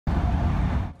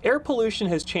Air pollution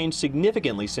has changed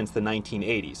significantly since the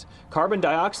 1980s. Carbon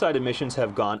dioxide emissions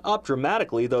have gone up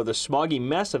dramatically, though the smoggy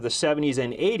mess of the 70s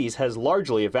and 80s has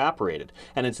largely evaporated.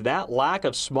 And it's that lack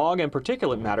of smog and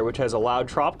particulate matter which has allowed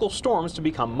tropical storms to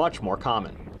become much more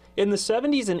common. In the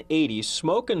 70s and 80s,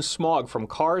 smoke and smog from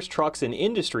cars, trucks, and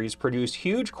industries produced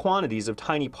huge quantities of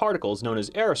tiny particles known as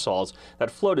aerosols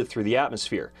that floated through the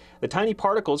atmosphere. The tiny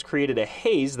particles created a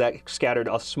haze that scattered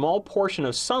a small portion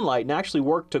of sunlight and actually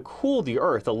worked to cool the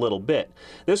Earth a little bit.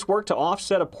 This worked to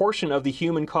offset a portion of the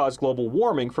human-caused global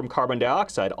warming from carbon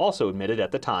dioxide also emitted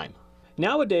at the time.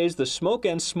 Nowadays, the smoke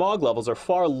and smog levels are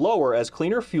far lower as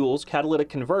cleaner fuels, catalytic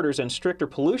converters, and stricter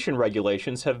pollution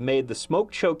regulations have made the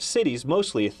smoke-choked cities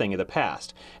mostly a thing of the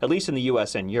past, at least in the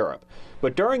US and Europe.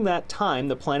 But during that time,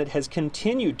 the planet has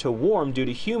continued to warm due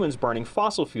to humans burning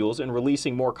fossil fuels and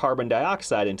releasing more carbon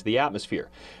dioxide into the atmosphere.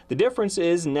 The difference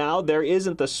is now there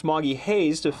isn't the smoggy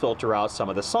haze to filter out some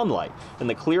of the sunlight, and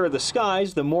the clearer the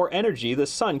skies, the more energy the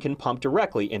sun can pump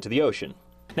directly into the ocean.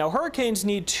 Now, hurricanes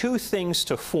need two things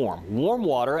to form: warm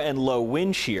water and low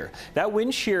wind shear. That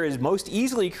wind shear is most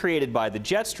easily created by the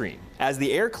jet stream. As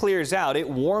the air clears out, it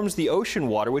warms the ocean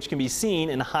water, which can be seen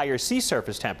in higher sea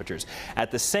surface temperatures. At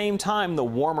the same time, the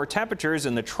warmer temperatures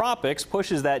in the tropics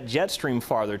pushes that jet stream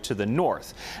farther to the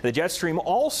north. The jet stream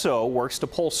also works to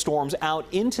pull storms out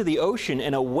into the ocean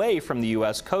and away from the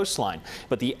U.S. coastline.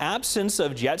 But the absence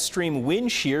of jet stream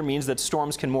wind shear means that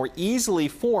storms can more easily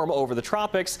form over the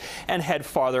tropics and head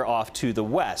farther off to the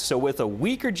west. So with a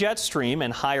weaker jet stream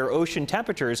and higher ocean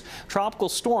temperatures, tropical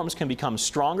storms can become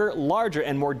stronger, larger,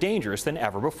 and more dangerous than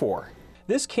ever before.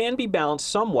 This can be balanced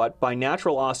somewhat by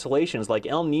natural oscillations like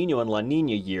El Nino and La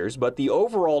Nina years, but the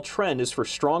overall trend is for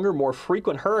stronger, more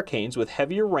frequent hurricanes with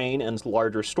heavier rain and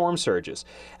larger storm surges.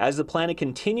 As the planet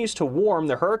continues to warm,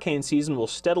 the hurricane season will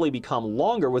steadily become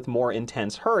longer with more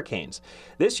intense hurricanes.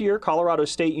 This year, Colorado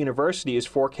State University is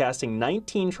forecasting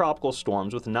 19 tropical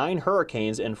storms with 9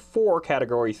 hurricanes and 4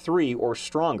 Category 3 or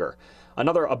stronger,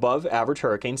 another above-average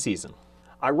hurricane season.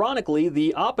 Ironically,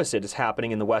 the opposite is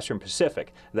happening in the Western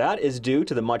Pacific. That is due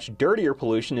to the much dirtier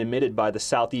pollution emitted by the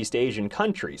Southeast Asian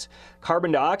countries.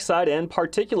 Carbon dioxide and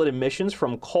particulate emissions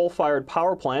from coal-fired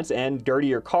power plants and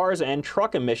dirtier cars and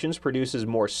truck emissions produces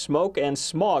more smoke and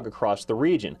smog across the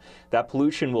region. That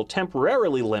pollution will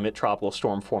temporarily limit tropical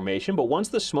storm formation, but once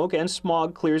the smoke and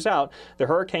smog clears out, the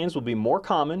hurricanes will be more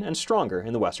common and stronger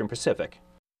in the Western Pacific.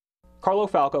 Carlo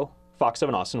Falco, Fox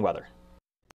 7 Austin Weather.